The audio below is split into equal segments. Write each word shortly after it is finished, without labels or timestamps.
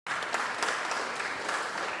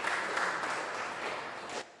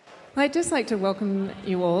Well, I'd just like to welcome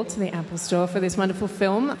you all to the Apple Store for this wonderful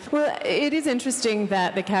film. Well, it is interesting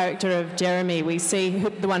that the character of Jeremy, we see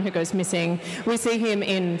the one who goes missing, we see him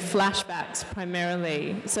in flashbacks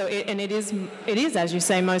primarily. So, it is, as you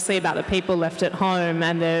say, mostly about the people left at home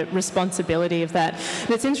and the responsibility of that.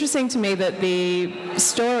 And it's interesting to me that the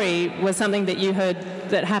story was something that you heard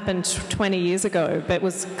that happened 20 years ago, but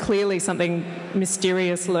was clearly something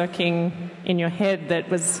mysterious lurking in your head that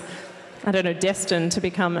was, I don't know, destined to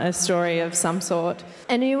become a story of some sort.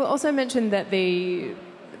 And you also mentioned that the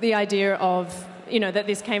idea of, that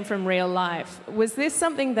this came from real life. Was this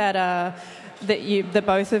something that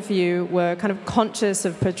both of you were kind of conscious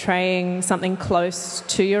of portraying something close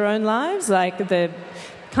to your own lives, like the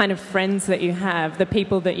kind of friends that you have, the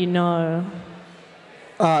people that you know?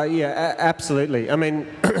 Yeah, absolutely. I mean,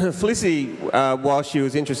 Felicity, while she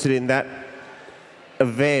was interested in that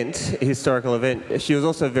historical event, she was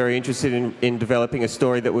also very interested in developing a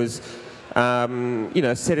story that was,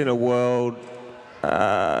 set in a world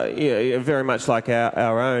very much like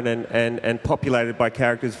our own and populated by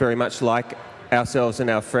characters very much like ourselves and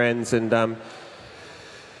our friends. And,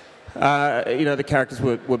 the characters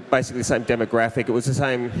were basically the same demographic. It was the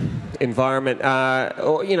same environment.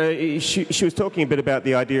 She was talking a bit about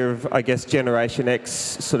the idea of, I guess, Generation X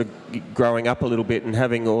sort of growing up a little bit and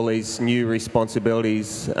having all these new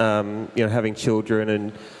responsibilities, having children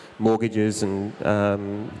and mortgages and,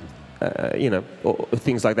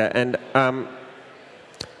 things like that.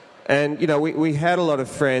 And we had a lot of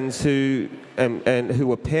friends who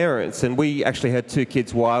were parents, and we actually had 2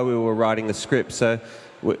 kids while we were writing the script. So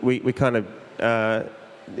we kind of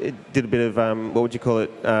did a bit of, what would you call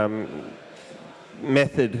it,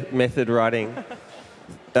 method writing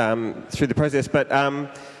through the process. But,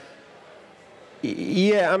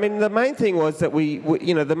 the main thing was that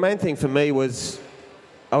the main thing for me was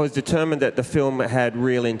I was determined that the film had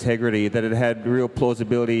real integrity, that it had real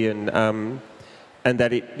plausibility, and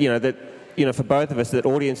that it, for both of us, that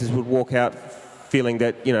audiences would walk out feeling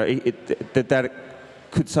that, that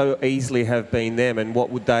could so easily have been them, and what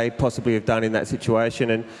would they possibly have done in that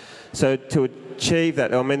situation. And so to achieve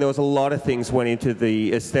that, I mean, there was a lot of things went into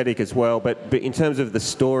the aesthetic as well, but in terms of the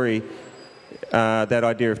story, that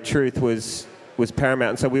idea of truth was paramount.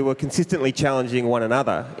 And so we were consistently challenging one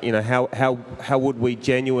another. How would we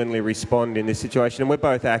genuinely respond in this situation? And we're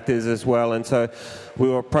both actors as well, and so we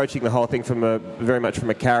were approaching the whole thing very much from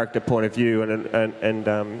a character point of view,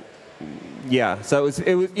 so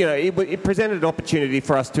it presented an opportunity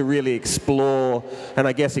for us to really explore and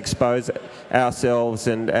I guess expose ourselves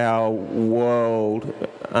and our world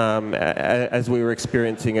as we were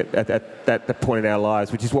experiencing it at that point in our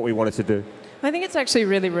lives, which is what we wanted to do. I think it's actually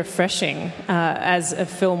really refreshing as a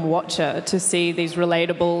film watcher to see these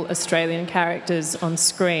relatable Australian characters on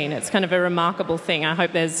screen. It's kind of a remarkable thing. I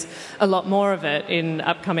hope there's a lot more of it in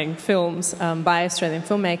upcoming films by Australian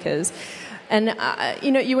filmmakers. And,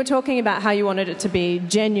 you were talking about how you wanted it to be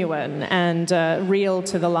genuine and real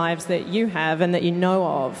to the lives that you have and that you know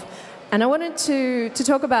of. And I wanted to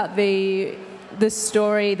talk about the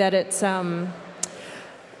story that it's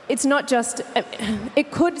not just...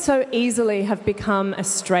 It could so easily have become a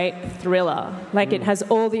straight thriller. Like, it has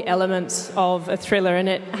all the elements of a thriller, and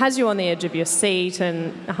it has you on the edge of your seat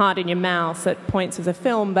and heart in your mouth at points of the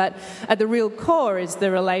film, but at the real core is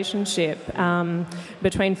the relationship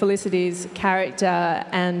between Felicity's character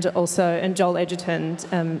and Joel Edgerton,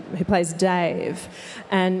 who plays Dave.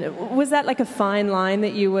 And was that like a fine line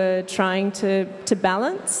that you were trying to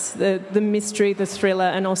balance? The mystery, the thriller,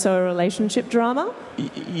 and also a relationship drama?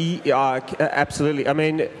 Yeah, absolutely. I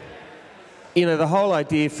mean, the whole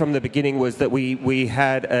idea from the beginning was that we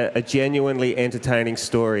had a genuinely entertaining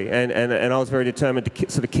story, and I was very determined to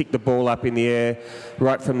sort of kick the ball up in the air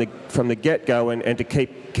right from the get-go and to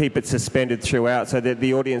keep it suspended throughout, so that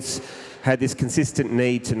the audience had this consistent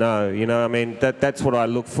need to know. I mean, that's what I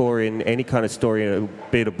look for in any kind of story,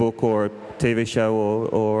 be it a book or a TV show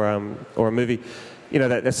or a movie.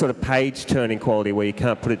 That sort of page-turning quality where you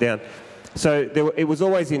can't put it down. So it was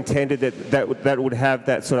always intended that would have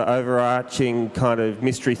that sort of overarching kind of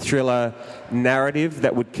mystery thriller narrative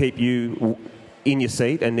that would keep you in your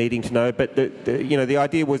seat and needing to know. But the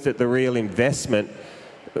idea was that the real investment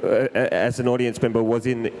as an audience member was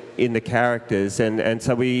in the characters, and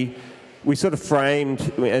so we sort of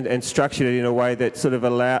framed and structured it in a way that sort of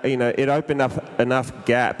it opened up enough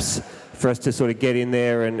gaps for us to sort of get in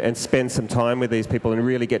there and spend some time with these people and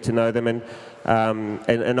really get to know them and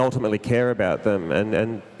ultimately care about them.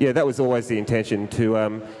 And that was always the intention,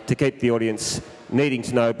 to keep the audience needing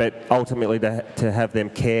to know, but ultimately to have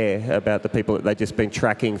them care about the people that they've just been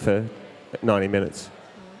tracking for 90 minutes.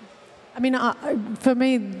 I mean, for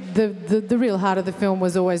me, the real heart of the film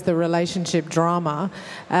was always the relationship drama.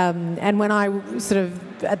 And when I sort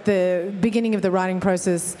of, at the beginning of the writing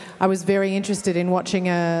process, I was very interested in watching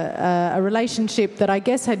a relationship that I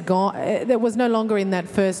guess had gone, that was no longer in that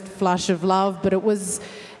first flush of love, but it was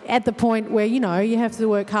at the point where, you know, you have to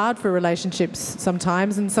work hard for relationships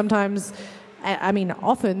sometimes, and sometimes, I mean,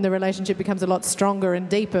 often the relationship becomes a lot stronger and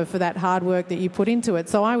deeper for that hard work that you put into it.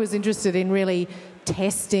 So I was interested in really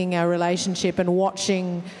testing a relationship and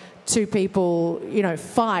watching two people, you know,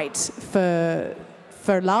 fight for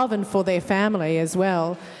love and for their family as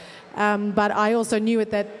well. But I also knew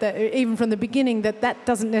that even from the beginning that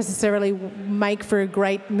doesn't necessarily make for a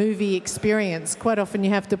great movie experience. Quite often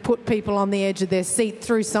you have to put people on the edge of their seat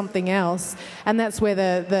through something else, and that's where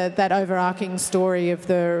that overarching story of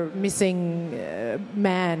the missing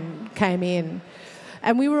man came in.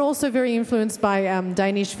 And we were also very influenced by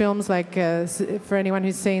Danish films, like for anyone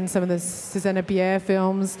who's seen some of the Susanne Bier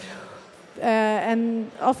films. And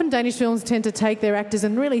often Danish films tend to take their actors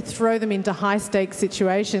and really throw them into high-stakes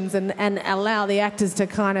situations and allow the actors to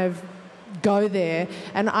kind of go there.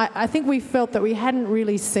 And I think we felt that we hadn't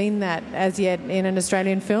really seen that as yet in an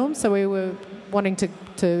Australian film, so we were wanting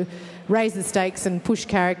to raise the stakes and push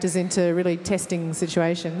characters into really testing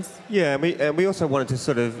situations. Yeah, and we also wanted to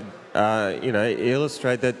sort of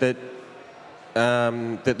illustrate that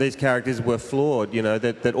these characters were flawed, you know,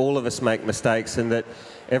 that all of us make mistakes, and that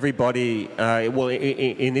everybody,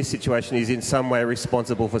 in this situation, is in some way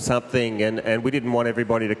responsible for something, and we didn't want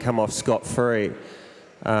everybody to come off scot-free.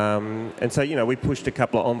 And so, you know, we pushed a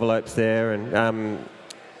couple of envelopes there, and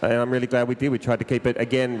I'm really glad we did. We tried to keep it,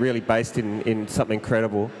 again, really based in something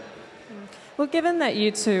credible. Well, given that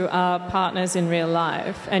you two are partners in real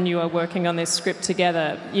life and you are working on this script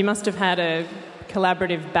together, you must have had a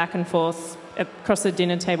collaborative back and forth across the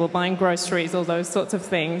dinner table, buying groceries, all those sorts of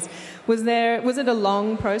things. Was it a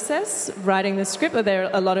long process writing the script? Were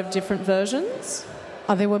there a lot of different versions?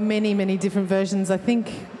 Oh, there were many, many different versions. I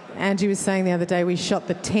think Angie was saying the other day we shot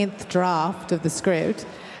the 10th draft of the script.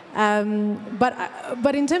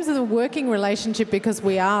 But in terms of the working relationship, because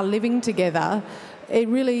we are living together, it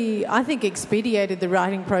really, I think, expedited the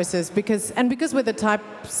writing process because we're the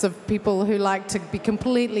types of people who like to be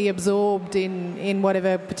completely absorbed in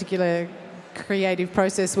whatever particular creative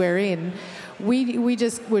process we're in. We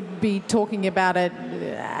just would be talking about it,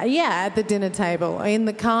 at the dinner table, in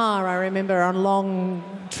the car. I remember on long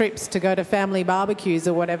trips to go to family barbecues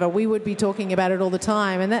or whatever, we would be talking about it all the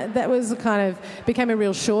time, and that was became a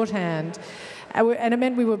real shorthand. And it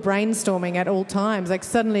meant we were brainstorming at all times. Like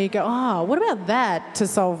suddenly you go, what about that to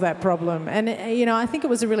solve that problem? And, you know, I think it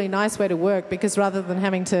was a really nice way to work because rather than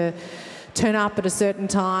having to turn up at a certain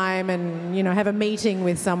time and, you know, have a meeting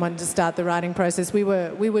with someone to start the writing process, we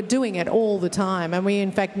were doing it all the time, and we,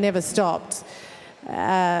 in fact, never stopped.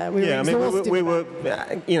 We were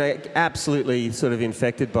absolutely sort of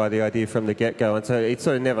infected by the idea from the get-go, and so it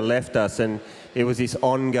sort of never left us, and it was this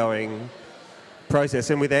ongoing process.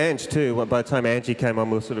 And with Ange too, by the time Angie came on,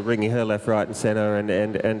 we were sort of ringing her left, right and centre, and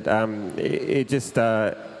it just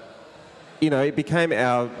it became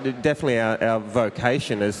definitely our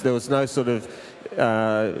vocation, as there was no sort of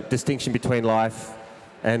distinction between life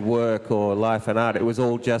and work or life and art. It was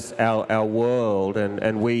all just our world,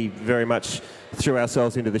 and we very much threw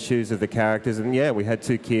ourselves into the shoes of the characters, and we had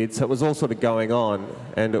 2 kids, so it was all sort of going on,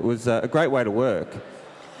 and it was a great way to work.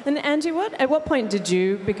 And Angie, at what point did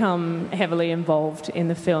you become heavily involved in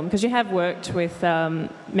the film? Because you have worked with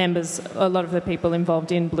members, a lot of the people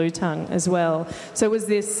involved in Blue Tongue as well. So was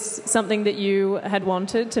this something that you had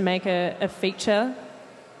wanted to make a feature?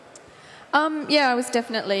 I was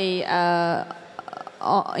definitely, I'd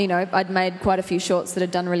made quite a few shorts that had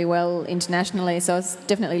done really well internationally, so I was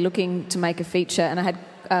definitely looking to make a feature, and I had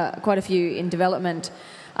quite a few in development.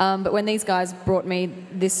 But when these guys brought me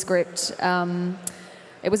this script,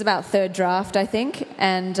 it was about 3rd draft, I think,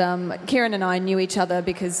 and Kieran and I knew each other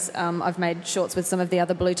because I've made shorts with some of the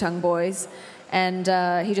other Blue Tongue boys, and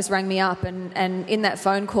he just rang me up, and in that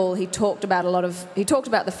phone call he talked about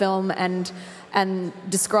the film and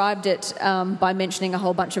described it by mentioning a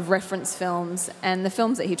whole bunch of reference films, and the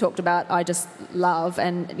films that he talked about I just love,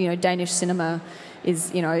 and Danish cinema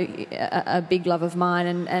is a big love of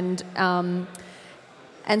mine,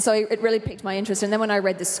 and so it really piqued my interest. And then when I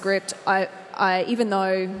read the script, I even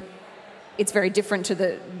though it's very different to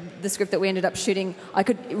the script that we ended up shooting, I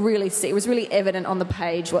could really see, it was really evident on the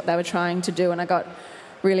page what they were trying to do, and I got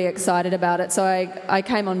really excited about it. So I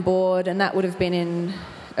came on board, and that would have been in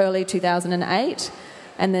early 2008.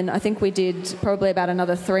 And then I think we did probably about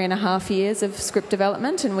another 3.5 years of script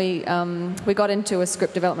development, and we got into a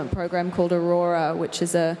script development program called Aurora, which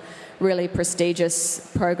is a really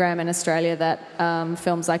prestigious program in Australia that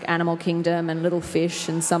films like Animal Kingdom and Little Fish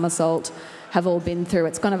and Somersault have all been through.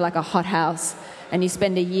 It's kind of like a hothouse, and you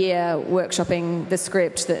spend a year workshopping the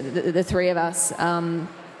script, the three of us. And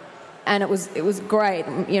it was great.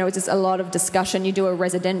 You know, it's just a lot of discussion. You do a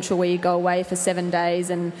residential where you go away for 7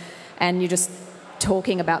 days and you're just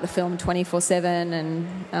talking about the film 24/7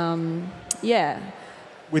 and yeah.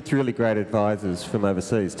 With really great advisors from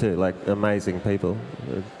overseas too, like amazing people.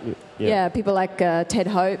 Yeah, people like Ted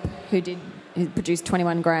Hope, who produced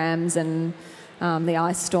 21 Grams and The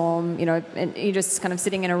Ice Storm, you know, and you're just kind of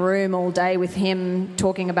sitting in a room all day with him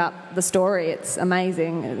talking about the story. It's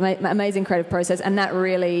amazing, amazing creative process, and that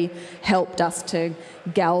really helped us to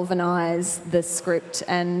galvanise the script.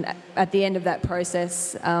 And at the end of that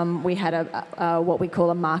process, we had a what we call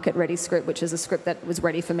a market-ready script, which is a script that was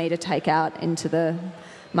ready for me to take out into the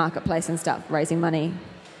marketplace and start raising money.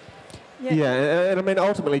 Yeah, and I mean,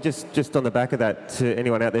 ultimately, just on the back of that, to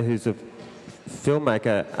anyone out there who's a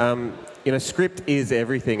filmmaker, you know, script is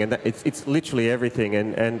everything, and it's literally everything,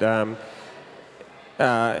 and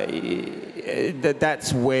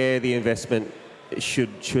that's where the investment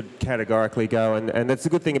should categorically go, and that's the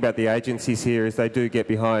good thing about the agencies here is they do get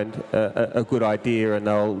behind a good idea and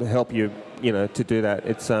they'll help you, you know, to do that.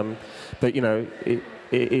 It's but you know,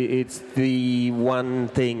 it's the one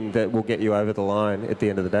thing that will get you over the line at the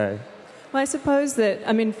end of the day. Well, I suppose that,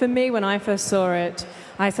 I mean, for me, when I first saw it,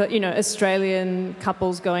 I thought, you know, Australian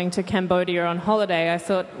couples going to Cambodia on holiday, I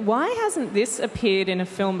thought, why hasn't this appeared in a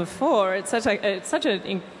film before? It's such an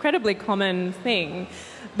incredibly common thing.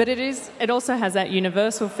 But it also has that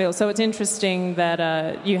universal feel. So it's interesting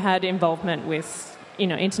that you had involvement with, you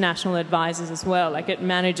know, international advisors as well. Like, it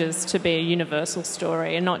manages to be a universal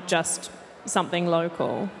story and not just something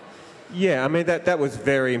local. Yeah, I mean, that was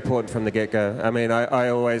very important from the get-go. I mean, I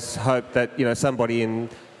always hoped that, you know, somebody in,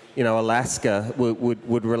 you know, Alaska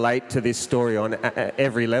would relate to this story on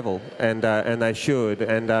every level, and they should.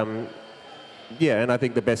 And, yeah, and I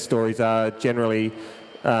think the best stories are generally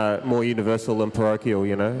more universal than parochial,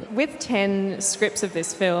 you know. With 10 scripts of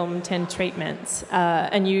this film, 10 treatments,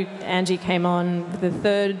 and you, Angie, came on with the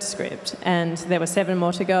third script, and there were 7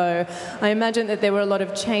 more to go. I imagine that there were a lot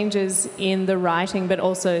of changes in the writing, but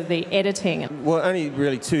also the editing. Well, only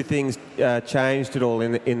really 2 things changed at all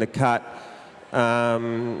in the cut.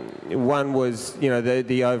 One was, you know,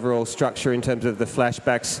 the overall structure in terms of the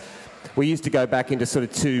flashbacks. We used to go back into sort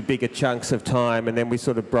of 2 bigger chunks of time, and then we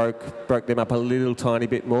sort of broke them up a little tiny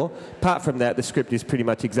bit more. Apart from that, the script is pretty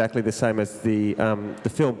much exactly the same as the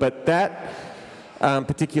film. But that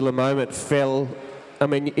particular moment fell. I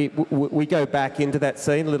mean, we go back into that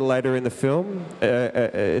scene a little later in the film,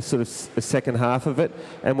 sort of the second half of it,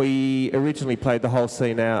 and we originally played the whole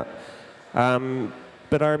scene out.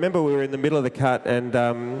 But I remember we were in the middle of the cut,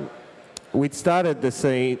 and we'd started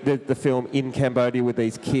the film in Cambodia with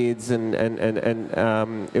these kids, and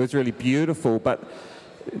it was really beautiful. But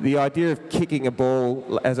the idea of kicking a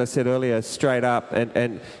ball, as I said earlier, straight up,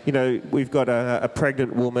 and you know, we've got a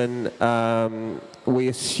pregnant woman. We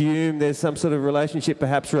assume there's some sort of relationship,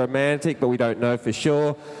 perhaps romantic, but we don't know for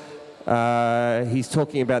sure. He's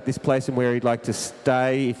talking about this place and where he'd like to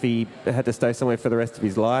stay if he had to stay somewhere for the rest of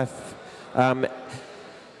his life.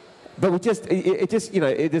 But it just, you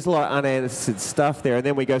know, there's a lot of unanswered stuff there, and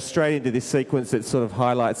then we go straight into this sequence that sort of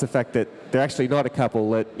highlights the fact that they're actually not a couple,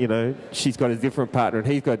 that, you know, she's got a different partner and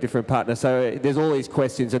he's got a different partner. So there's all these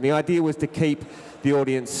questions, and the idea was to keep the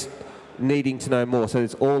audience needing to know more. So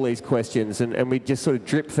there's all these questions, and we just sort of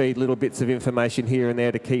drip feed little bits of information here and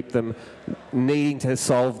there to keep them needing to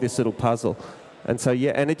solve this little puzzle. And so,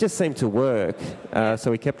 yeah, and it just seemed to work, so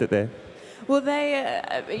we kept it there. Well,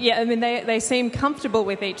 they seem comfortable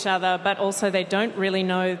with each other, but also they don't really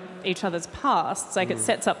know each other's pasts. Like, it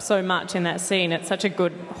sets up so much in that scene. It's such a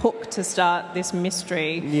good hook to start this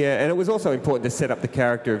mystery. Yeah, and it was also important to set up the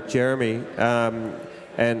character of Jeremy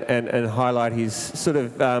and highlight his sort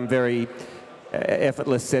of very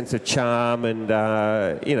effortless sense of charm, and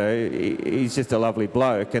you know, he's just a lovely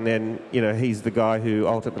bloke. And then, you know, he's the guy who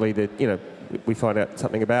ultimately, you know, we find out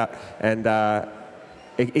something about, and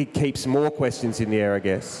it keeps more questions in the air, I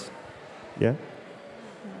guess. Yeah?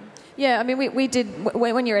 Yeah, I mean, we did,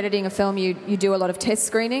 when you're editing a film, you do a lot of test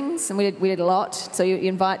screenings, and we did a lot. So you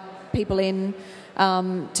invite people in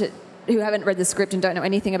who haven't read the script and don't know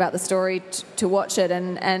anything about the story to watch it.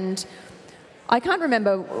 And I can't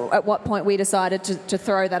remember at what point we decided to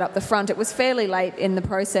throw that up the front. It was fairly late in the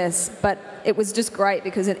process, but it was just great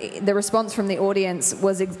because the response from the audience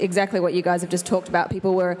was exactly what you guys have just talked about.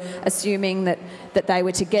 People were assuming that they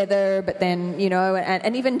were together, but then, you know,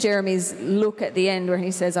 and even Jeremy's look at the end where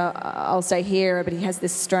he says, I'll stay here, but he has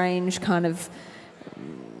this strange kind of,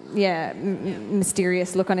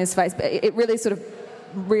 mysterious look on his face. But it really sort of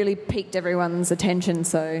really piqued everyone's attention,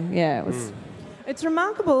 so, yeah, it was... It's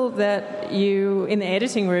remarkable that in the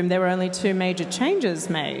editing room, there were only 2 major changes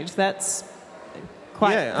made. That's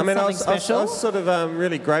quite something special. I was sort of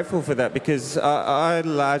really grateful for that because I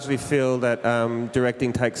largely feel that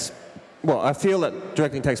directing takes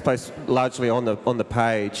place largely on the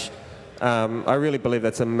page. I really believe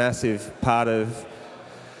that's a massive part of,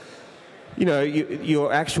 you know,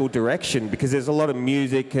 your actual direction, because there's a lot of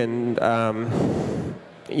music and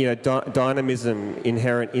dynamism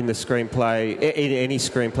inherent in the screenplay, in any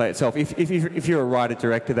screenplay itself. If you're a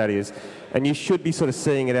writer-director, that is, and you should be sort of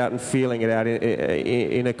seeing it out and feeling it out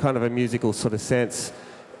in a kind of a musical sort of sense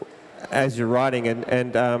as you're writing.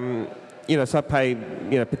 So I pay,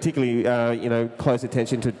 particularly, close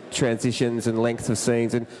attention to transitions and lengths of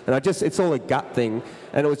scenes, and it's all a gut thing,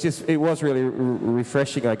 and it was really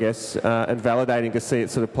refreshing, I guess, and validating to see it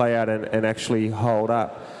sort of play out and actually hold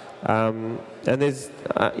up. And there's,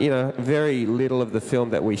 very little of the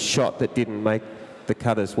film that we shot that didn't make the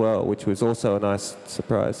cut as well, which was also a nice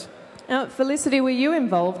surprise. Now, Felicity, were you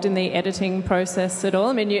involved in the editing process at all?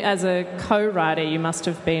 I mean, as a co-writer, you must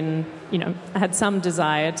have been, had some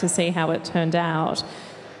desire to see how it turned out.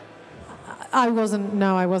 I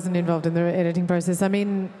wasn't involved in the editing process. I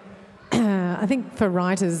mean, I think for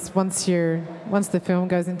writers, once the film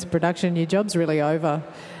goes into production, your job's really over.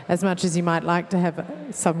 As much as you might like to have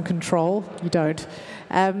some control, you don't.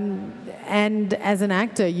 And as an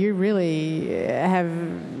actor, you really have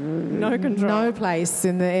no control, no place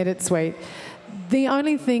in the edit suite. The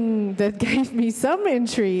only thing that gave me some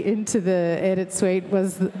entry into the edit suite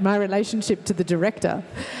was my relationship to the director.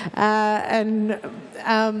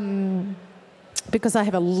 Because I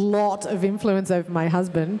have a lot of influence over my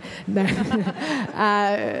husband,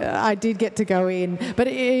 I did get to go in. But,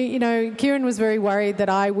 Kieran was very worried that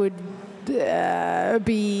I would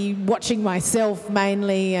be watching myself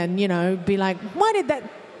mainly and, be like, why did that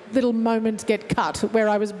little moment get cut where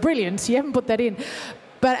I was brilliant? You haven't put that in.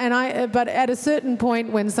 But at a certain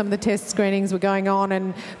point when some of the test screenings were going on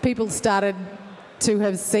and people started to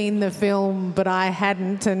have seen the film but I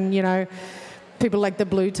hadn't, and, people like the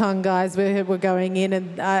Blue Tongue guys were going in,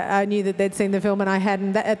 and I knew that they'd seen the film and I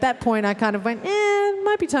hadn't. At that point, I kind of went, it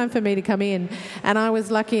might be time for me to come in. And I was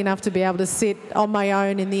lucky enough to be able to sit on my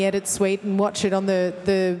own in the edit suite and watch it on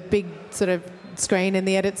the big sort of screen in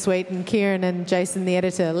the edit suite, and Kieran and Jason, the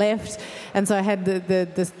editor, left. And so I had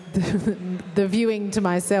the viewing to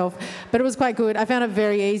myself. But it was quite good. I found it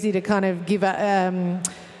very easy to kind of give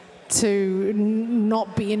to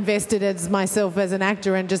not be invested as myself as an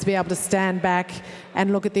actor and just be able to stand back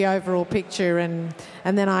and look at the overall picture, and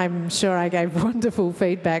then I'm sure I gave wonderful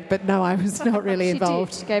feedback, but no, I was not really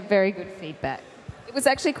involved. She gave very good feedback. It was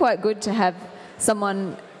actually quite good to have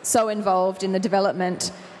someone so involved in the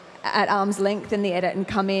development at arm's length in the edit and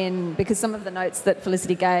come in, because some of the notes that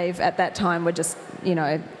Felicity gave at that time were just,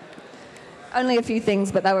 only a few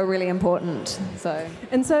things, but they were really important. So,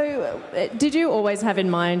 did you always have in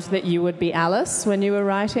mind that you would be Alice when you were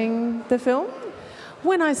writing the film?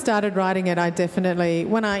 When I started writing it,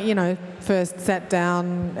 when I first sat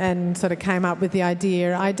down and sort of came up with the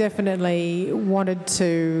idea, I definitely wanted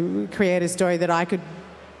to create a story that I could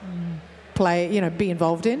be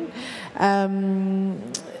involved in.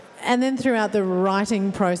 And then throughout the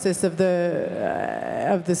writing process of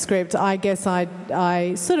the script, I guess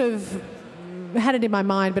I sort of had it in my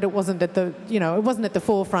mind, but it wasn't at the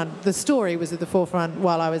forefront. The story was at the forefront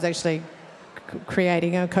while I was actually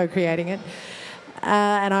co-creating it.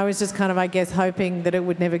 And I was just kind of, I guess, hoping that it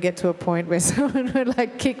would never get to a point where someone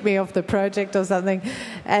would kick me off the project or something.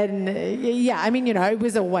 And it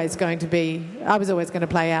was always going to be, I was always going to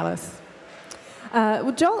play Alice.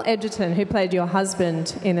 Joel Edgerton, who played your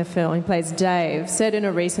husband in the film, he plays Dave, said in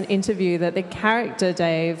a recent interview that the character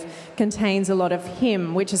Dave contains a lot of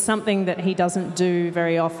him, which is something that he doesn't do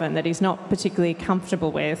very often, that he's not particularly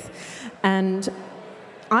comfortable with. And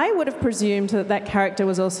I would have presumed that character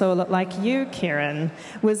was also a lot like you, Kieran.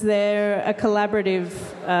 Was there a collaborative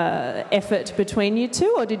effort between you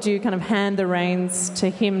two, or did you kind of hand the reins to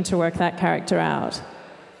him to work that character out?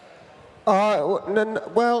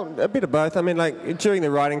 Well, a bit of both. I mean, during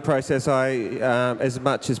the writing process, I, as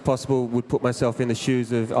much as possible, would put myself in the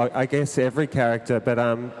shoes of, I guess, every character. But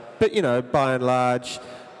by and large,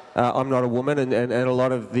 I'm not a woman, and a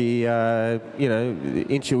lot of the the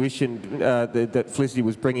intuition that Felicity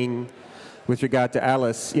was bringing with regard to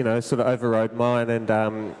Alice, sort of overrode mine, and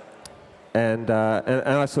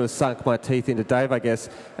I sort of sunk my teeth into Dave, I guess.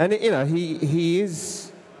 And he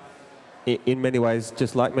is in many ways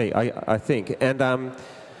just like me, I think. And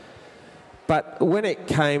but when it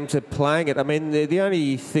came to playing it, I mean, the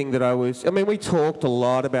only thing that we talked a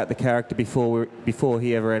lot about the character before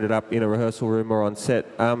he ever ended up in a rehearsal room or on set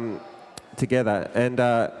together. And,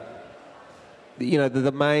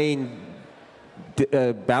 the main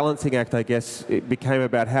balancing act, I guess, it became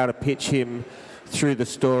about how to pitch him through the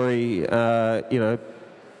story, bit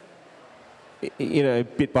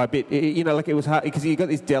by bit. Like it was hard, because you got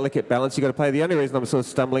this delicate balance you got to play. The only reason I'm sort of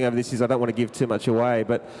stumbling over this is I don't want to give too much away,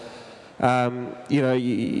 but...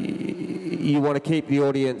 you want to keep the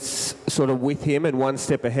audience sort of with him and one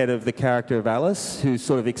step ahead of the character of Alice, who's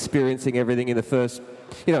sort of experiencing everything in the first...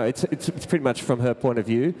 it's pretty much from her point of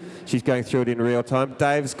view. She's going through it in real time.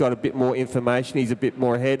 Dave's got a bit more information. He's a bit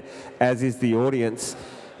more ahead, as is the audience.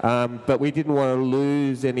 But we didn't want to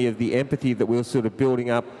lose any of the empathy that we were sort of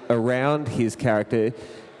building up around his character.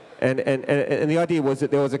 And the idea was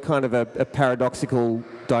that there was a kind of a paradoxical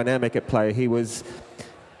dynamic at play. He was...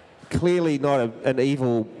 clearly not an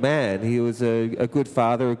evil man. He was a good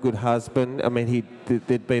father, a good husband. I mean,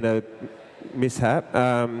 there'd been a mishap,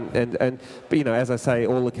 but as I say,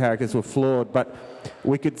 all the characters were flawed. But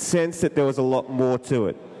we could sense that there was a lot more to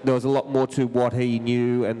it. There was a lot more to what he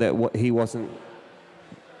knew, and that what he wasn't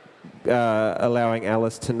allowing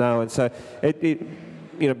Alice to know. And so,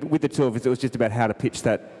 with the two of us, it was just about how to pitch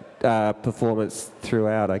that performance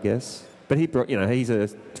throughout, I guess. But he brought, he's a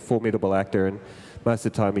formidable actor, and most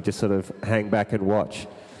of the time we just sort of hang back and watch.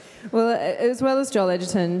 Well, as well as Joel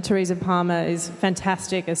Edgerton, Teresa Palmer is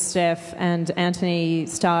fantastic as Steph and Anthony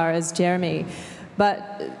Starr as Jeremy.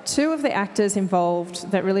 But two of the actors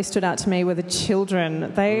involved that really stood out to me were the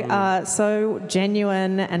children. They are so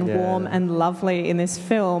genuine and warm and lovely in this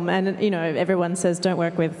film. And, everyone says don't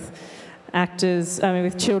work with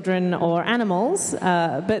with children or animals,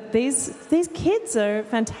 but these kids are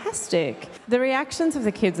fantastic. The reactions of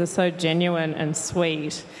the kids are so genuine and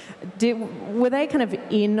sweet. Were they kind of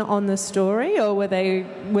in on the story, or were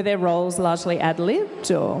their roles largely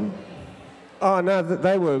ad-libbed, or? Oh no,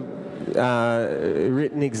 they were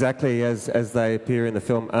written exactly as they appear in the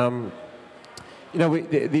film.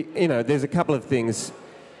 There's a couple of things.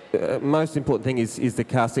 Most important thing is the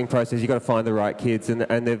casting process. You've got to find the right kids,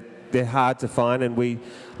 and they're hard to find, and we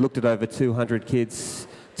looked at over 200 kids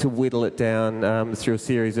to whittle it down through a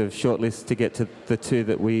series of shortlists to get to the two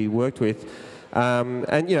that we worked with.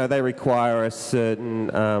 They require a certain...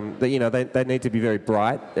 they need to be very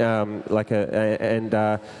bright,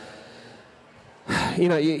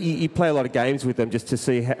 you play a lot of games with them just to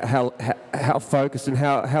see how focused and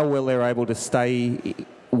how well they're able to stay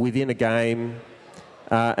within a game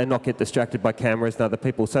and not get distracted by cameras and other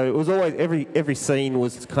people. So it was always, every scene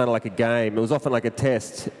was kind of like a game. It was often like a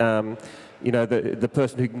test. The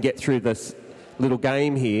person who can get through this little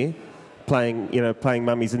game here, playing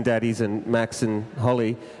mummies and daddies and Max and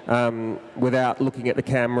Holly, without looking at the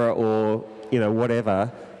camera or,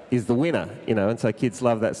 whatever, is the winner, and so kids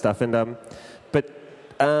love that stuff. And,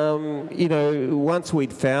 once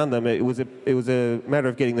we'd found them, it was a matter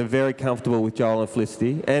of getting them very comfortable with Joel and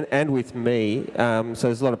Felicity, and with me. So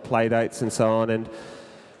there's a lot of play dates and so on,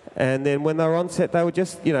 and then when they were on set, they were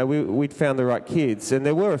just, we'd found the right kids, and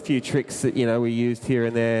there were a few tricks that we used here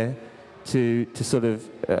and there to sort of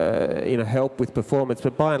help with performance,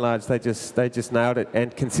 but by and large they just nailed it,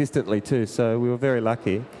 and consistently too. So we were very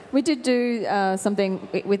lucky. We did do something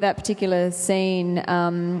with that particular scene.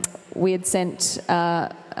 We had sent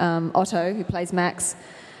Otto, who plays Max,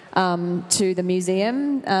 to the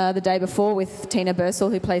museum the day before with Tina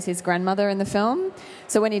Bursell, who plays his grandmother in the film.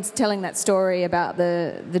 So when he's telling that story about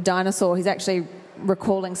the dinosaur, he's actually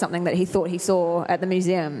recalling something that he thought he saw at the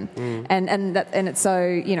museum, and it's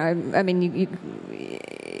so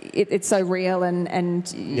it's so real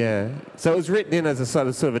and yeah. So it was written in as a sort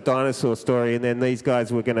of a dinosaur story, and then these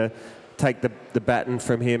guys were going to take the baton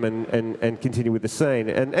from him and continue with the scene,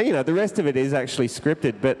 and the rest of it is actually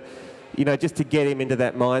scripted, but just to get him into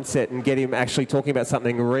that mindset and get him actually talking about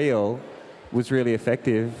something real was really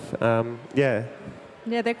effective.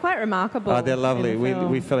 Yeah, they're quite remarkable. Oh, they're lovely.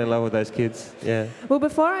 We fell in love with those kids, yeah. Well,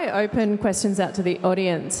 before I open questions out to the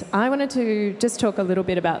audience, I wanted to just talk a little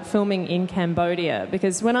bit about filming in Cambodia,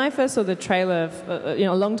 because when I first saw the trailer,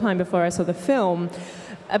 a long time before I saw the film,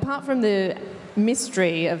 apart from the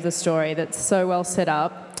mystery of the story that's so well set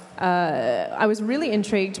up, I was really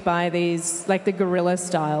intrigued by these, like the guerrilla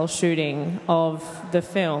style shooting of the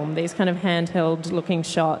film, these kind of handheld looking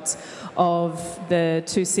shots of the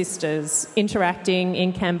two sisters interacting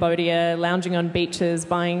in Cambodia, lounging on beaches,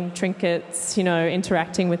 buying trinkets, you know,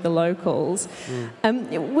 interacting with the locals.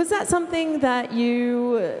 Was that something that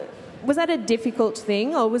was that a difficult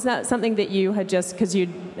thing, or was that something that you had just, because you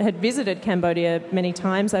had visited Cambodia many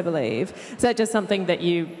times, I believe, is that just something that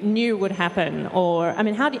you knew would happen? Or, I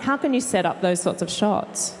mean, how can you set up those sorts of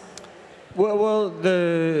shots? Well,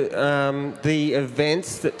 the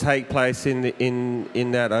events that take place in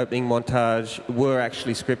that opening montage were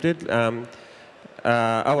actually scripted.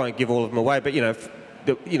 I won't give all of them away, but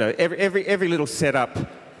every little setup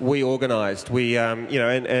we organised. We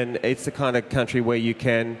and it's the kind of country where you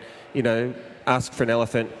can ask for an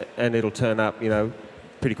elephant and it'll turn up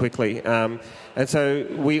pretty quickly. And so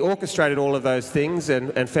we orchestrated all of those things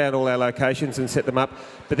and found all our locations and set them up.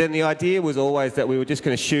 But then the idea was always that we were just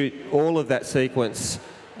going to shoot all of that sequence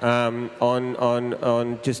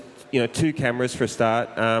on just 2 cameras for a start,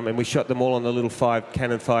 and we shot them all on the little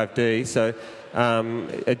Canon 5D, so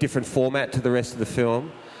a different format to the rest of the film.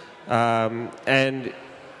 And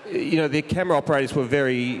the camera operators were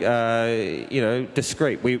very,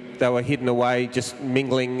 discreet. They were hidden away, just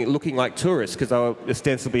mingling, looking like tourists, because they were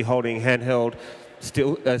ostensibly holding handheld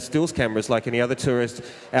stills cameras like any other tourist.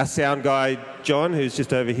 Our sound guy, John, who's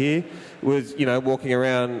just over here, was, walking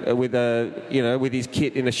around with his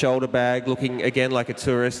kit in a shoulder bag, looking again like a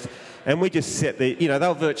tourist. And we just set they were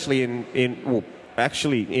virtually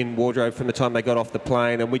in wardrobe from the time they got off the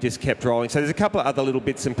plane, and we just kept rolling. So there's a couple of other little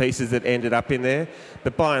bits and pieces that ended up in there,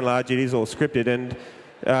 but by and large it is all scripted, and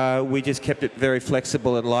we just kept it very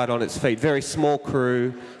flexible and light on its feet. Very small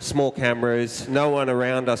crew, small cameras, no one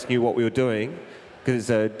around us knew what we were doing,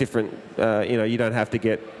 because it's different, you don't have to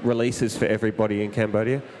get releases for everybody in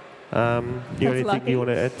Cambodia. You got anything lucky. You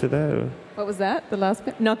want to add to that? Or? What was that, the last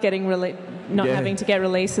bit? Not having to get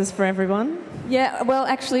releases for everyone? Yeah, well,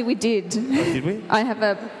 actually we did. Oh, did we? I have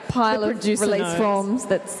a pile of producer release knows. forms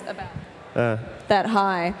that's about that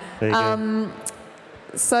high. There you go.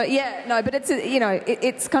 So yeah, no, but it's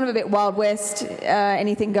it's kind of a bit Wild West.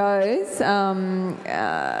 Anything goes. And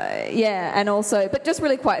also, but just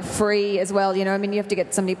really quite free as well. I mean, you have to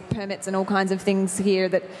get so many permits and all kinds of things here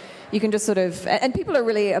that you can just sort of. And people are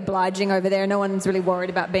really obliging over there. No one's really worried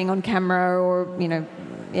about being on camera or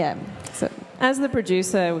yeah. So. As the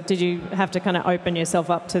producer, did you have to kind of open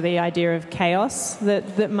yourself up to the idea of chaos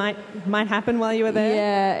that might happen while you were there?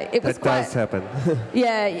 Yeah, it was That does happen.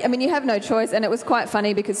 Yeah, I mean, you have no choice. And it was quite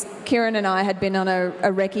funny because Kieran and I had been on a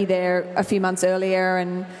recce there a few months earlier,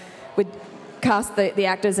 and we'd cast the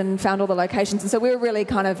actors and found all the locations. And so we were really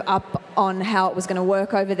kind of up on how it was going to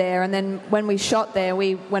work over there. And then when we shot there,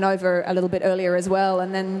 we went over a little bit earlier as well.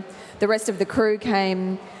 And then the rest of the crew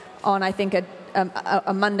came on, I think,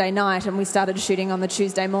 a Monday night, and we started shooting on the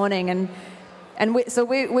Tuesday morning, and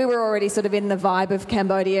we were already sort of in the vibe of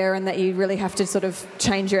Cambodia, and that you really have to sort of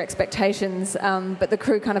change your expectations, but the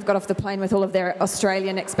crew kind of got off the plane with all of their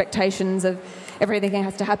Australian expectations of everything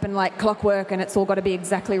has to happen like clockwork and it's all got to be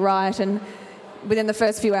exactly right, and within the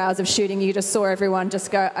first few hours of shooting you just saw everyone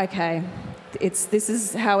just go, okay, this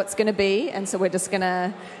is how it's going to be, and so we're just going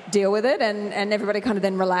to deal with it, and everybody kind of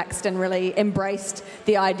then relaxed and really embraced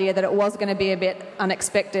the idea that it was going to be a bit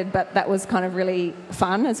unexpected, but that was kind of really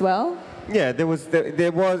fun as well. Yeah, it was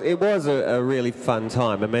a really fun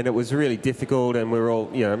time. I mean, it was really difficult, and we were all,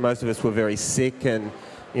 most of us were very sick, and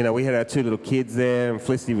we had our 2 little kids there, and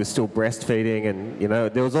Felicity was still breastfeeding, and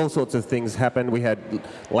there was all sorts of things happened. We had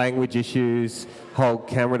language issues. Whole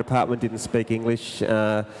camera department didn't speak English.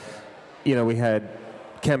 We had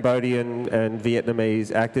Cambodian and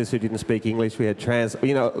Vietnamese actors who didn't speak English. We had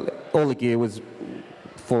all the gear was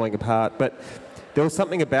falling apart. But there was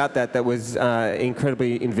something about that was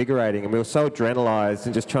incredibly invigorating, and we were so adrenalised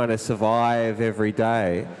and just trying to survive every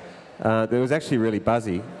day. It was actually really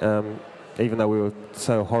buzzy, even though we were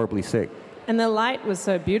so horribly sick. And the light was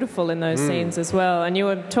so beautiful in those scenes as well. And you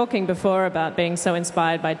were talking before about being so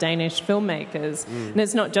inspired by Danish filmmakers. And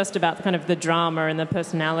it's not just about kind of the drama and the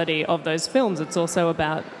personality of those films. It's also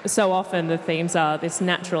about, so often the themes are this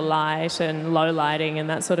natural light and low lighting and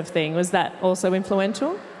that sort of thing. Was that also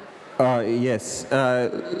influential? Yes.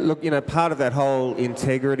 Look, part of that whole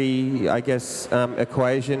integrity, I guess,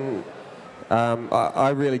 equation, I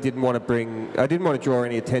really didn't want to draw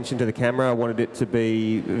any attention to the camera. I wanted it to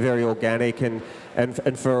be very organic and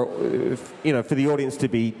for the audience to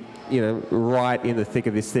be right in the thick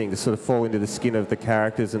of this thing, to sort of fall into the skin of the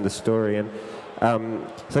characters and the story. And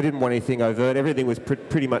So I didn't want anything overt. Everything was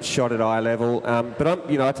pretty much shot at eye level. But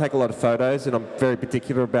I take a lot of photos, and I'm very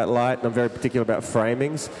particular about light, and I'm very particular about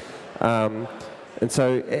framings. And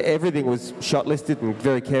so everything was shot listed and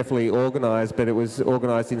very carefully organised, but it was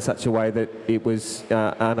organised in such a way that it was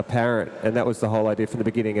unapparent, and that was the whole idea from the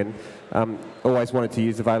beginning. And always wanted to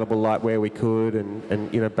use available light where we could,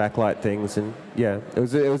 and backlight things. And yeah, it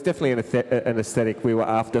was definitely an aesthetic we were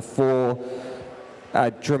after for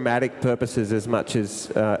dramatic purposes as much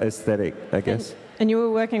as aesthetic, I guess. And you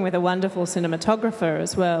were working with a wonderful cinematographer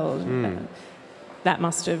as well. That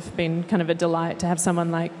must have been kind of a delight to have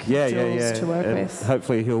someone like Jules to work with.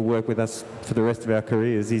 Hopefully he'll work with us for the rest of our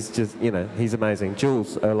careers. He's just, he's amazing.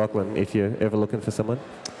 Jules O'Loughlin, if you're ever looking for someone.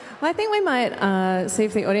 Well, I think we might see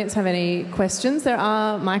if the audience have any questions. There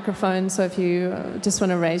are microphones, so if you just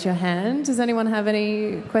want to raise your hand. Does anyone have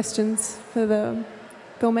any questions for the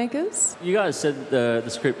filmmakers? You guys said the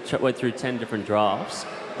script went through 10 different drafts.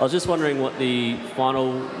 I was just wondering what the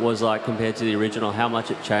final was like compared to the original, how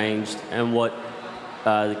much it changed, and what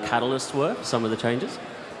the catalysts were for some of the changes.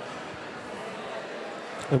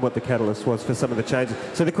 And what the catalyst was for some of the changes.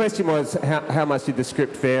 So the question was, how much did the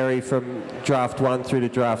script vary from draft 1 through to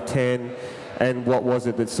draft 10, and what was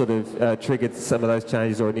it that sort of triggered some of those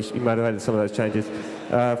changes or initially motivated some of those changes?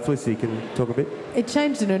 Felicity, can you talk a bit? It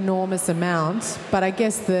changed an enormous amount, but I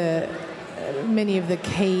guess many of the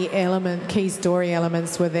key story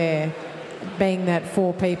elements were there, being that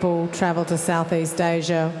 4 people travel to Southeast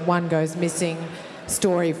Asia, 1 goes missing,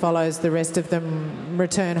 story follows the rest of them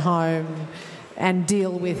return home and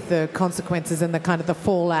deal with the consequences and the kind of the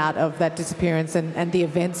fallout of that disappearance and the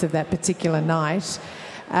events of that particular night.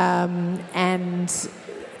 And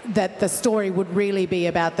that the story would really be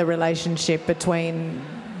about the relationship between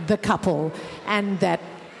the couple, and that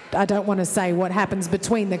I don't want to say what happens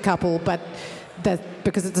between the couple, but that,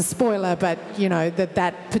 because it's a spoiler, but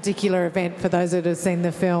that particular event, for those that have seen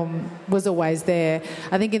the film, was always there.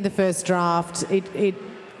 I think in the first draft, it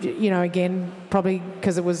again, probably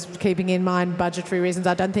because it was keeping in mind budgetary reasons,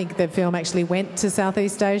 I don't think the film actually went to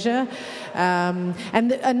Southeast Asia.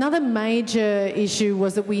 Another major issue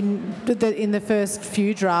was that in the first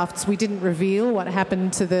few drafts, we didn't reveal what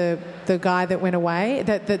happened to the guy that went away,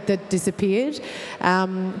 that disappeared.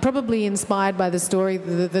 Probably inspired by the story,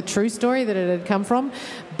 the true story that it had come from.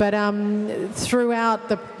 But throughout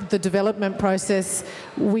the development process,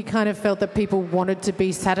 we kind of felt that people wanted to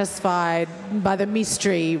be satisfied by the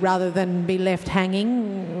mystery rather than be left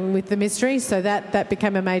hanging with the mystery. So that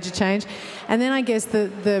became a major change. And then I guess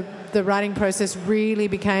the writing process really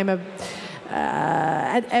became when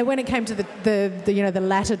it came to the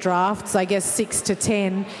latter drafts, I guess 6 to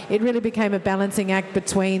 10, it really became a balancing act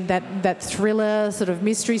between that thriller sort of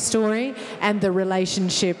mystery story and the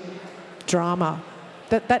relationship drama.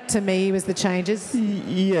 That to me was the changes.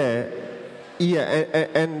 Yeah,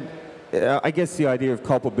 and I guess the idea of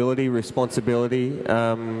culpability, responsibility.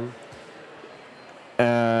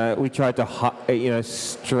 We tried to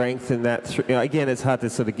strengthen that. Again, it's hard to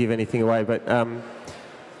sort of give anything away, but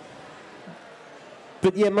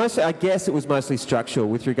yeah, I guess it was mostly structural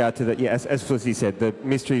with regard to as Felicity said, the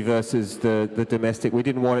mystery versus the domestic. We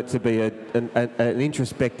didn't want it to be an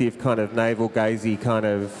introspective kind of navel-gazy kind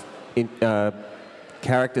of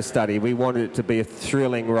character study. We wanted it to be a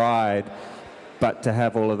thrilling ride, but to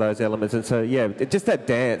have all of those elements. And so, yeah, just that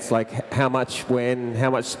dance, like how much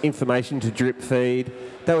information to drip feed.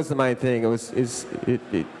 That was the main thing.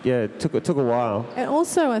 It took a while. And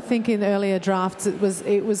also, I think in earlier drafts, it was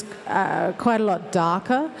quite a lot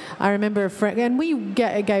darker. I remember a friend, and we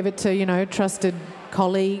gave it to trusted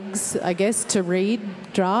colleagues, I guess, to read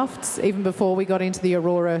drafts even before we got into the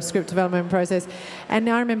Aurora script development process. And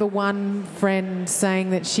I remember one friend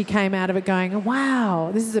saying that she came out of it going,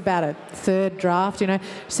 "Wow, this is about a third draft." She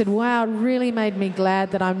said, "Wow, it really made me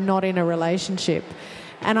glad that I'm not in a relationship."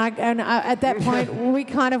 And at that point, we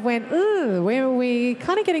kind of went, "Ooh, we're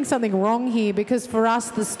kind of getting something wrong here," because for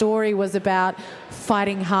us, the story was about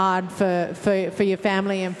fighting hard for your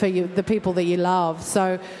family and for the people that you love.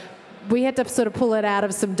 So we had to sort of pull it out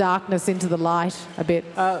of some darkness into the light a bit.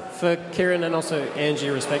 For Kieran and also Angie,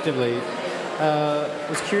 respectively, I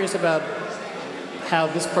was curious about how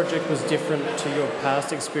this project was different to your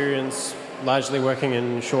past experience, largely working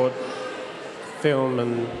in short film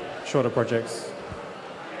and shorter projects.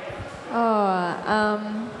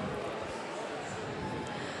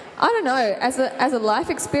 I don't know. As a life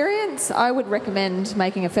experience, I would recommend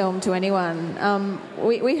making a film to anyone.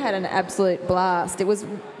 We had an absolute blast. It was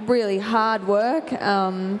really hard work.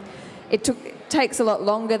 It takes a lot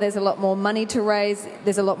longer. There's a lot more money to raise.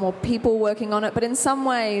 There's a lot more people working on it. But in some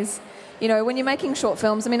ways, you know, when you're making short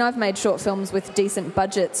films, I mean, I've made short films with decent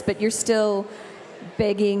budgets, but you're still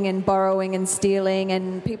begging and borrowing and stealing,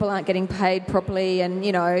 and people aren't getting paid properly, and,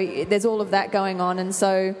 you know, there's all of that going on. And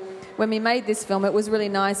so when we made this film, it was really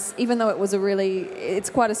nice, even though it's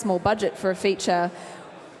quite a small budget for a feature.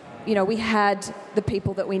 You know, we had the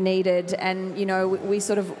people that we needed, and, you know,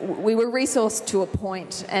 we were resourced to a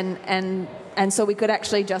point, and so we could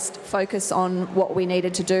actually just focus on what we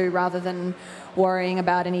needed to do rather than worrying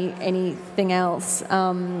about anything else.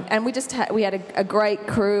 And we had a great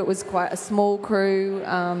crew. It was quite a small crew,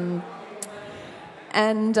 and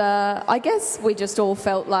I guess we just all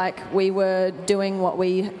felt like we were doing what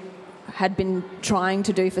we had been trying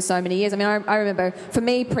to do for so many years. I mean, I remember, for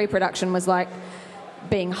me, pre-production was like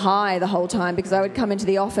being high the whole time, because I would come into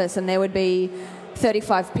the office and there would be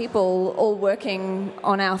 35 people all working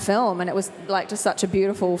on our film, and it was like just such a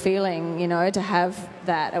beautiful feeling, you know, to have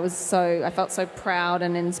that. I felt so proud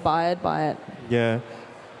and inspired by it. Yeah.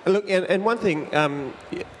 Look, and one thing,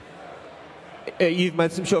 you've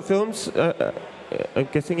made some short films, I'm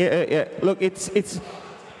guessing. Yeah. Look, it's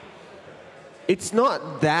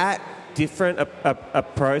not that different a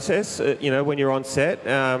process, you know, when you're on set,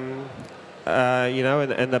 you know,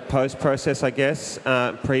 and the post-process, I guess,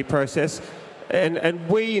 pre-process. And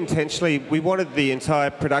we intentionally, we wanted the entire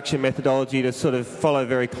production methodology to sort of follow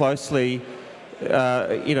very closely,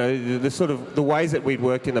 you know, the ways that we'd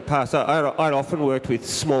worked in the past. I'd often worked with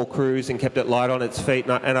small crews and kept it light on its feet,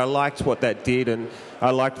 and I liked what that did, and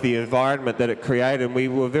I liked the environment that it created. And we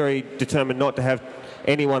were very determined not to have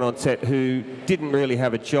anyone on set who didn't really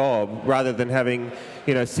have a job, rather than having,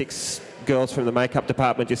 you know, 6 girls from the makeup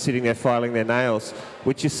department just sitting there filing their nails,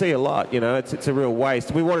 which you see a lot, you know. It's a real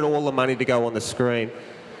waste. We wanted all the money to go on the screen.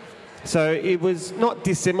 So it was not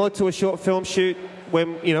dissimilar to a short film shoot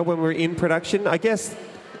when we're in production. I guess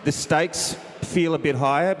the stakes feel a bit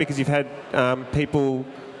higher because you've had people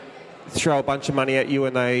throw a bunch of money at you,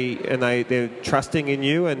 and they're trusting in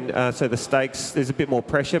you, and so the stakes, there's a bit more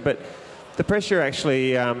pressure, but the pressure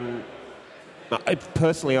actually,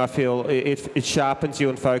 personally, I feel it sharpens you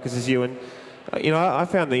and focuses you, and you know, I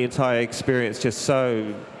found the entire experience just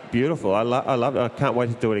so beautiful. I love it. I can't wait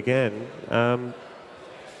to do it again.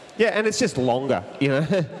 Yeah, and it's just longer, you know.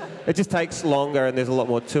 It just takes longer, and there's a lot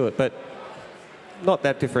more to it, but not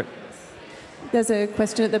that different. There's a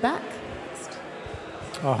question at the back.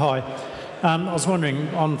 Oh, hi. I was wondering,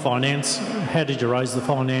 on finance, how did you raise the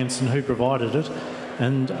finance and who provided it?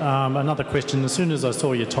 And another question, as soon as I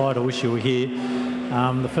saw your title, Wish You Were Here,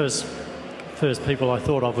 the first people I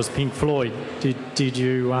thought of was Pink Floyd. Did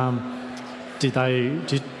you have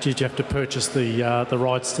to purchase the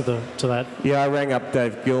rights to that? Yeah, I rang up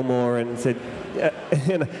Dave Gilmour and said,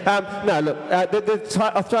 no, look,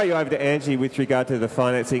 I'll throw you over to Angie with regard to the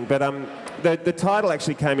financing, but the title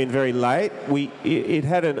actually came in very late. It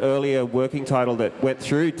had an earlier working title that went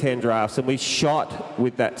through 10 drafts, and we shot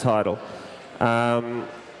with that title.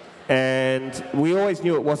 And we always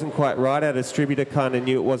knew it wasn't quite right. Our distributor kind of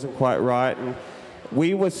knew it wasn't quite right, and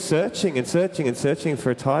we were searching and searching and searching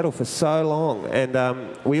for a title for so long, and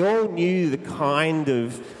we all knew the kind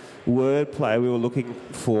of wordplay we were looking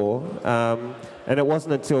for, and it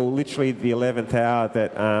wasn't until literally the 11th hour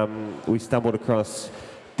that we stumbled across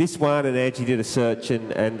this one, and Angie did a search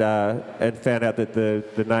and found out that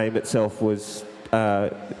the name itself was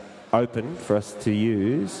open for us to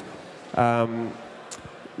use.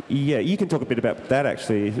 Yeah, you can talk a bit about that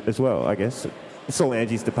actually as well, I guess. It's all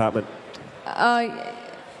Angie's department.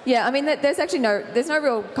 Yeah, I mean, there's no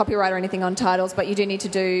real copyright or anything on titles, but you do need to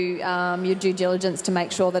do your due diligence to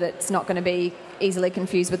make sure that it's not going to be easily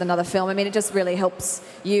confused with another film. I mean, it just really helps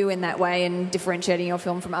you in that way in differentiating your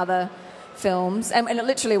film from other films. And it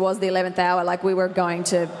literally was the 11th hour. Like, we were going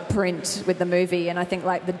to print with the movie, and I think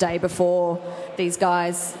like the day before, these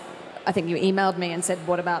guys, I think you emailed me and said,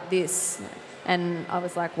 "What about this?" And I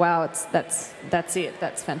was like, "Wow, that's it.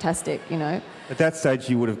 That's fantastic," you know. At that stage,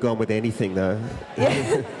 you would have gone with anything, though.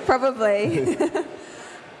 Yeah, probably.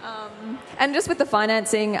 And just with the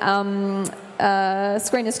financing,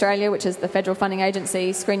 Screen Australia, which is the federal funding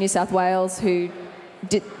agency, Screen New South Wales, who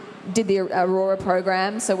did the Aurora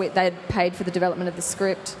program, so they had paid for the development of the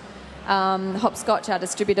script. Hopscotch, our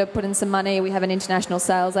distributor, put in some money. We have an international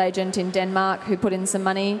sales agent in Denmark who put in some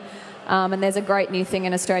money. And there's a great new thing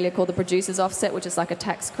in Australia called the Producer's Offset, which is like a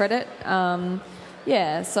tax credit.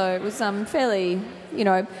 Yeah, so it was fairly, you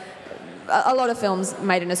know, a lot of films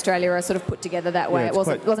made in Australia are sort of put together that way. It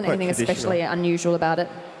wasn't anything especially unusual about it.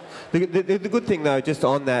 The good thing, though, just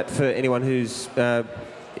on that, for anyone who's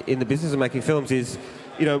in the business of making films, is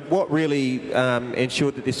what really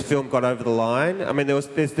ensured that this film got over the line. I mean, there's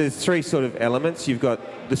three sort of elements. You've got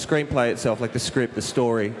the screenplay itself, like the script, the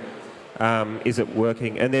story. Is it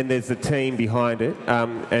working? And then there's the team behind it.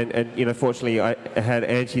 And fortunately, I had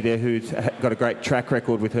Angie there, who's got a great track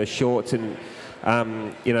record with her shorts, and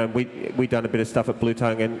we done a bit of stuff at Blue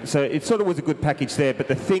Tongue, and so it sort of was a good package there. But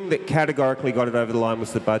the thing that categorically got it over the line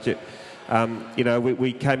was the budget.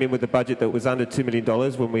 We came in with a budget that was under $2 million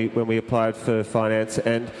when we applied for finance,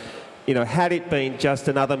 and had it been just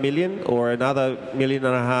another million or another $1.5 million,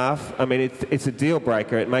 I mean, it's a deal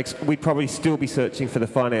breaker. We'd probably still be searching for the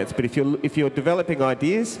finance. But if you're developing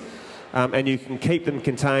ideas, and you can keep them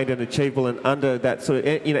contained and achievable and under that sort of,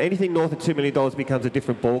 anything north of $2 million becomes a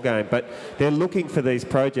different ball game. But they're looking for these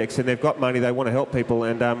projects, and they've got money. They want to help people,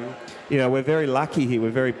 and we're very lucky here.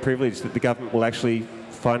 We're very privileged that the government will actually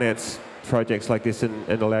finance projects like this and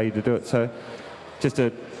allow you to do it. So, just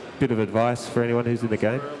a bit of advice for anyone who's in the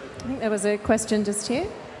game. I think there was a question just here.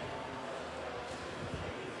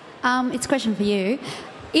 It's a question for you.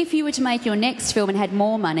 If you were to make your next film and had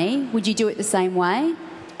more money, would you do it the same way,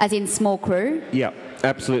 as in small crew? Yeah,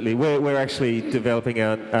 absolutely. We're actually developing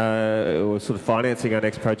or sort of financing our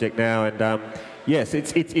next project now, and yes,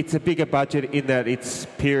 it's a bigger budget in that it's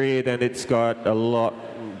period, and it's got a lot.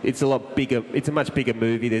 It's a lot bigger. It's a much bigger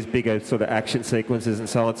movie. There's bigger sort of action sequences and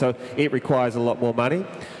so on. So it requires a lot more money.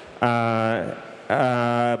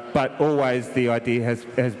 But always the idea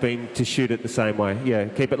has been to shoot it the same way. Yeah,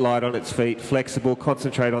 keep it light on its feet, flexible,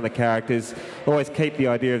 concentrate on the characters, always keep the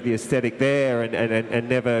idea of the aesthetic there, and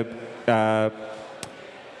never,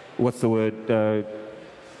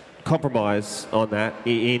 compromise on that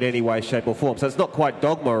in any way, shape or form. So it's not quite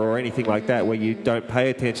Dogma or anything like that, where you don't pay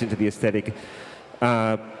attention to the aesthetic.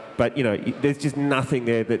 But, there's just nothing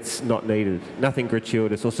there that's not needed. Nothing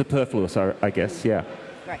gratuitous or superfluous, I guess, yeah.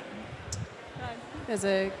 There's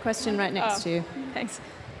a question right next to you. Thanks.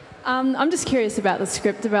 I'm just curious about the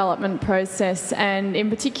script development process, and in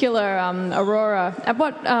particular, Aurora. At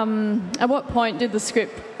what point did the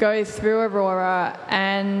script go through Aurora?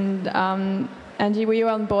 And Angie, were you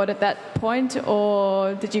on board at that point,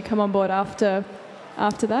 or did you come on board after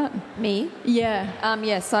that? Me? Yeah.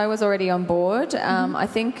 Yes, I was already on board. I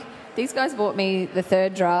think these guys bought me the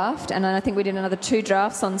third draft, and then I think we did another 2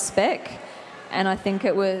 drafts on spec, and I think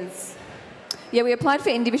it was... Yeah, we applied for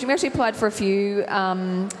IndyVision. We actually applied for a few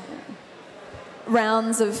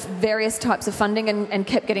rounds of various types of funding and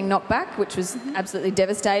kept getting knocked back, which was absolutely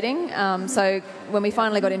devastating. So when we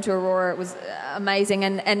finally got into Aurora, it was amazing.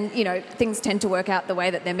 And things tend to work out the way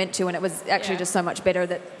that they're meant to, and it was actually just so much better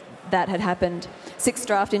that had happened. 6th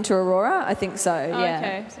draft into Aurora, I think so, yeah.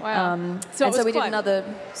 Okay, wow. So we did another...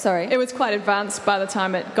 Sorry? It was quite advanced by the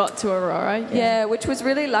time it got to Aurora. Yeah, which was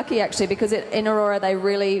really lucky, actually, because in Aurora they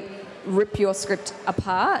really... rip your script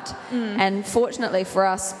apart, and fortunately for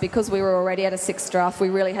us, because we were already at a 6th draft, we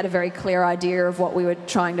really had a very clear idea of what we were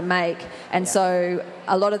trying to make, and so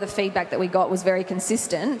a lot of the feedback that we got was very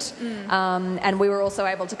consistent, and we were also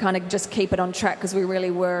able to kind of just keep it on track, because we really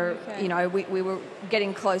were, we were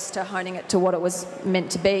getting close to honing it to what it was meant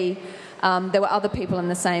to be. There were other people in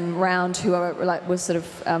the same round who were sort of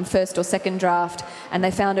 1st or 2nd draft, and they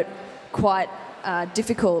found it quite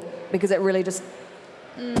difficult, because it really just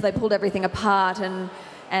they pulled everything apart,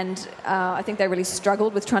 and I think they really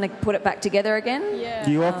struggled with trying to put it back together again. Yeah.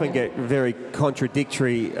 You often get very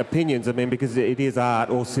contradictory opinions. I mean, because it is art,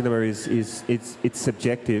 all cinema it's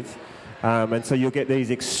subjective, and so you'll get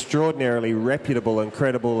these extraordinarily reputable and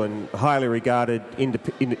credible and highly regarded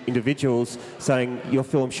individuals saying your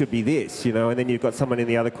film should be this, and then you've got someone in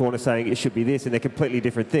the other corner saying it should be this, and they're completely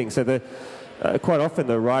different things. So quite often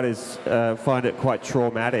the writers find it quite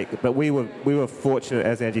traumatic, but we were fortunate,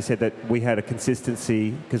 as Angie said, that we had a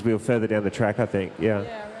consistency because we were further down the track, I think. Yeah.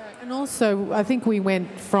 And also, I think we went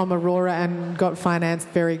from Aurora and got financed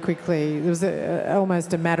very quickly. It was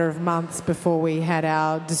almost a matter of months before we had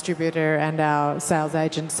our distributor and our sales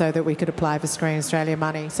agent, so that we could apply for Screen Australia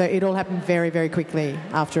money. So it all happened very, very quickly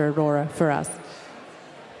after Aurora for us.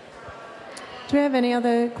 Do we have any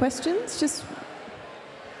other questions?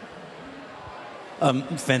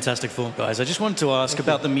 Fantastic film, guys. I just wanted to ask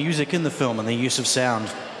about the music in the film and the use of sound.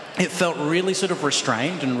 It felt really sort of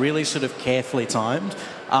restrained and really sort of carefully timed.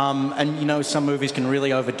 And, some movies can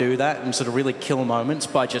really overdo that and sort of really kill moments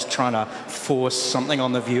by just trying to force something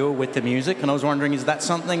on the viewer with the music. And I was wondering, is that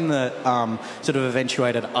something that sort of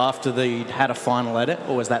eventuated after they had a final edit,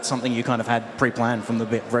 or was that something you kind of had pre-planned from the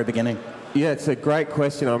very beginning? Yeah, it's a great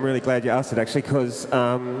question. I'm really glad you asked it, actually, because...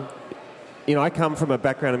 I come from a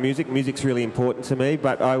background of music. Music's really important to me,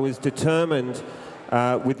 but I was determined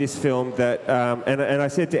with this film that, and I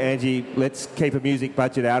said to Angie, let's keep a music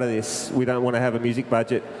budget out of this. We don't want to have a music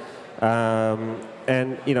budget.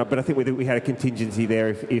 And, you know, but I think we had a contingency there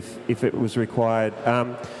if it was required.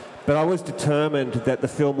 But I was determined that the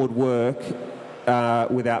film would work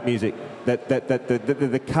without music, that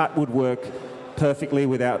the cut would work perfectly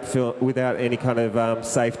without any kind of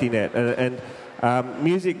safety net. And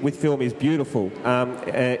music with film is beautiful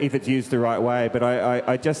if it's used the right way, but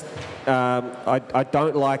I just I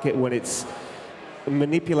don't like it when it's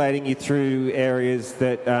manipulating you through areas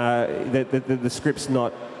that the script's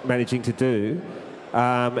not managing to do.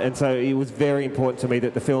 And so it was very important to me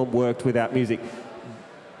that the film worked without music,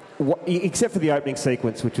 except for the opening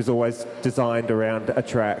sequence, which was always designed around a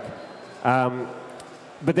track.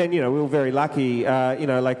 But then, you know, we were very lucky. You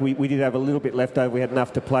know, like we did have a little bit left over. We had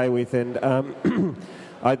enough to play with, and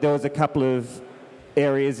there was a couple of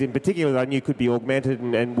areas in particular that I knew could be augmented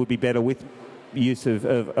and would be better with use of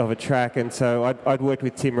a track. And so I'd worked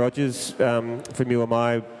with Tim Rogers from You Am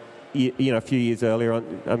I, you know, a few years earlier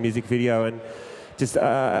on a music video, and just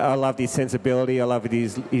I loved his sensibility. I loved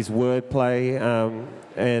his wordplay,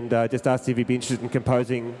 and just asked if he'd be interested in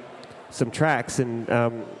composing some tracks, and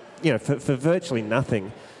you know, for virtually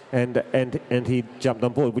nothing, and he jumped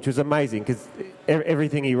on board, which was amazing because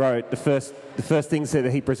everything he wrote, the first things that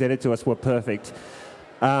he presented to us were perfect.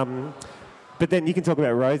 But then you can talk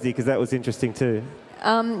about Rosie because that was interesting too.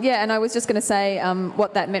 Yeah, and I was just going to say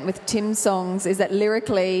what that meant with Tim's songs is that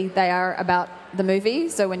lyrically they are about the movie.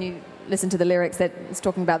 So when you listen to the lyrics, that it's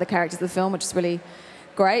talking about the characters of the film, which is really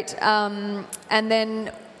great. And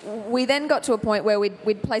then we then got to a point where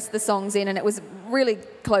we'd placed the songs in, and it was really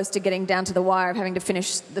close to getting down to the wire of having to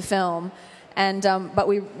finish the film. And but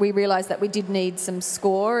we realised that we did need some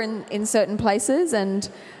score in certain places, and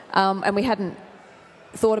we hadn't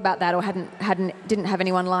thought about that or didn't have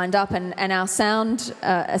anyone lined up, and our sound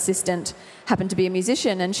assistant happened to be a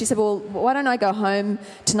musician, and she said, well, why don't I go home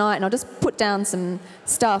tonight and I'll just put down some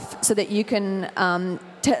stuff so that you can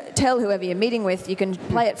tell whoever you're meeting with, you can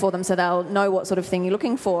play it for them so they'll know what sort of thing you're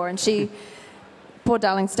looking for. And she, poor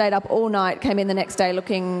darling, stayed up all night, came in the next day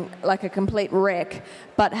looking like a complete wreck,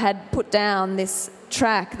 but had put down this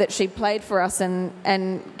track that she played for us, and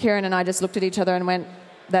Kieran and I just looked at each other and went,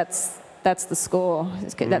 that's the score,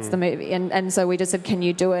 that's the movie. And so we just said, can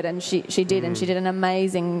you do it? And she did, and she did an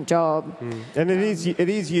amazing job. And it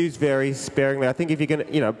is used very sparingly. I think if you're going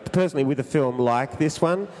to, you know, personally with a film like this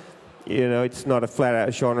one, you know, it's not a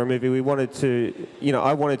flat-out genre movie. We wanted to, you know,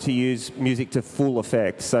 I wanted to use music to full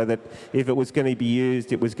effect so that if it was going to be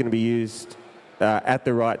used, it was going to be used at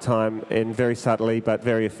the right time and very subtly but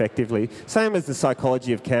very effectively. Same as the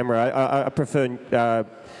psychology of camera. I prefer...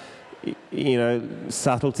 you know,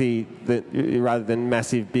 subtlety rather than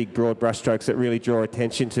massive, big, broad brushstrokes that really draw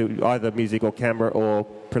attention to either music or camera or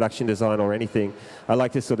production design or anything. I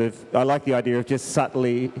like the idea of just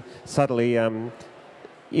subtly,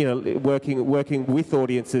 you know, working with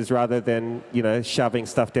audiences rather than, you know, shoving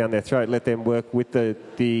stuff down their throat. Let them work with the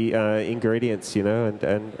ingredients, you know,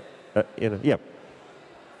 and you know, yeah.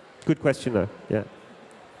 Good question, though. Yeah.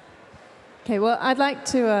 Okay. Well, I'd like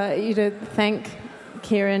to you to thank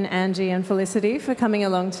Kieran, Angie and Felicity for coming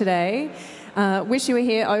along today. Wish You Were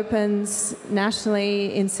Here opens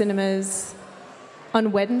nationally in cinemas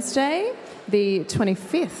on Wednesday, the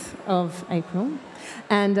 25th of April.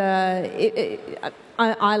 And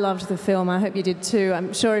I loved the film. I hope you did too.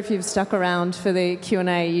 I'm sure if you've stuck around for the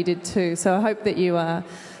Q&A, you did too. So I hope that you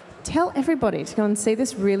tell everybody to go and see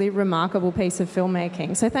this really remarkable piece of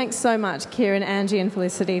filmmaking. So thanks so much, Kieran, Angie and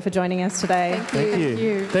Felicity, for joining us today. Thank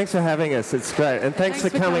you. Thanks for having us. It's great. And thanks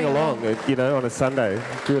for coming along, you know, on a Sunday.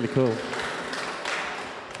 It's really cool.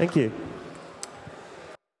 Thank you.